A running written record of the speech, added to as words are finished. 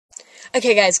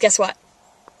Okay, guys, guess what?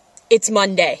 It's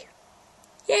Monday.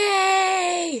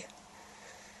 Yay!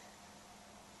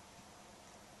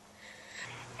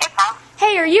 Hey, Paul.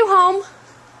 Hey, are you home?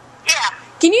 Yeah.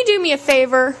 Can you do me a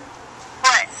favor?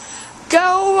 What?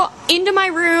 Go into my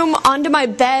room, onto my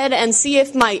bed, and see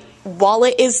if my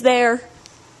wallet is there.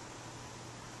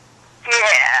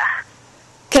 Yeah.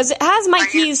 Because it has my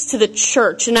keys to the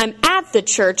church, and I'm at the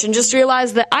church, and just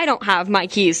realized that I don't have my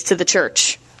keys to the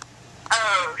church.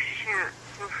 Oh, shoot.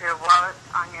 Is your wallet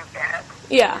on your bed?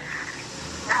 Yeah.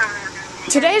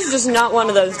 Today's just not one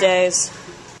of those days.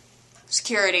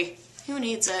 Security. Who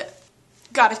needs it?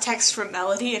 Got a text from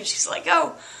Melody, and she's like,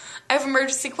 oh, I have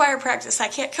emergency choir practice. I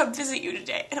can't come visit you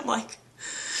today. And I'm like,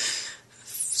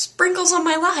 sprinkles on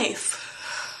my life.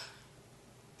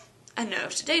 I know,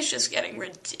 today's just getting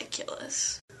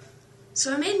ridiculous.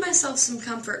 So I made myself some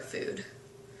comfort food.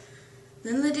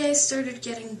 Then the day started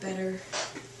getting better.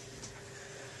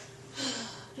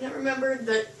 And I remembered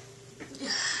that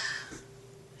it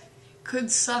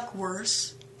could suck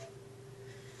worse.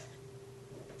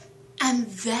 And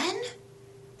then,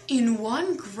 in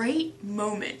one great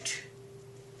moment,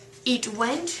 it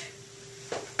went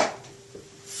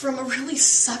from a really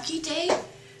sucky day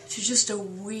to just a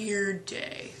weird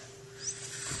day.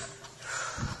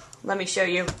 Let me show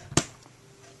you.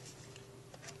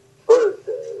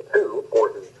 Thursday,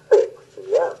 2:46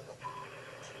 p.m.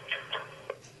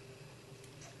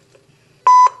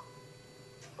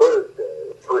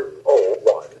 Thursday,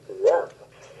 3:01 p.m.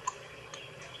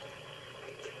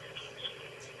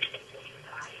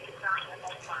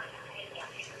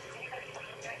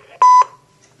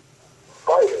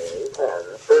 Friday,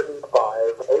 10:35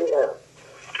 a.m.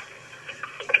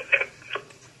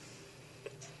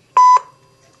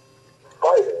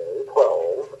 Friday,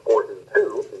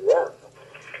 12:42 p.m.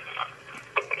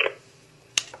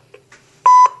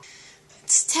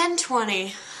 It's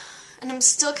 10:20, and I'm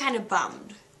still kind of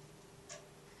bummed.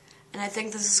 And I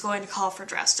think this is going to call for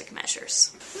drastic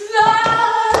measures.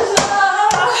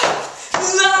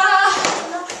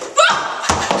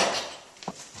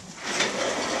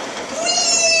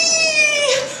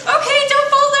 Okay, don't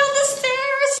fall down the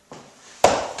stairs!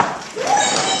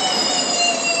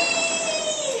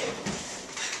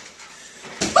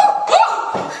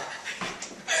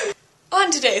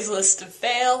 On today's list of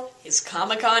fail is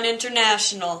Comic-Con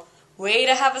International. Way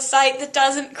to have a site that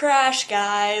doesn't crash,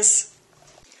 guys.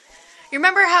 You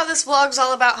remember how this vlog's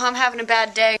all about how I'm having a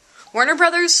bad day? Warner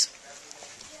Brothers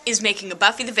is making a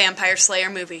Buffy the Vampire Slayer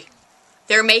movie.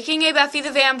 They're making a Buffy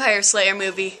the Vampire Slayer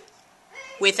movie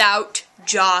without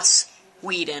Joss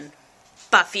Whedon.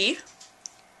 Buffy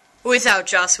without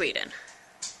Joss Whedon.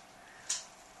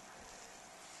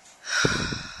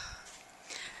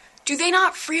 Do they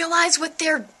not realize what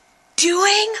they're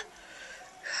doing?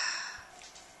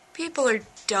 People are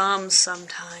dumb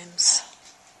sometimes.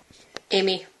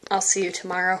 Amy, I'll see you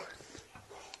tomorrow.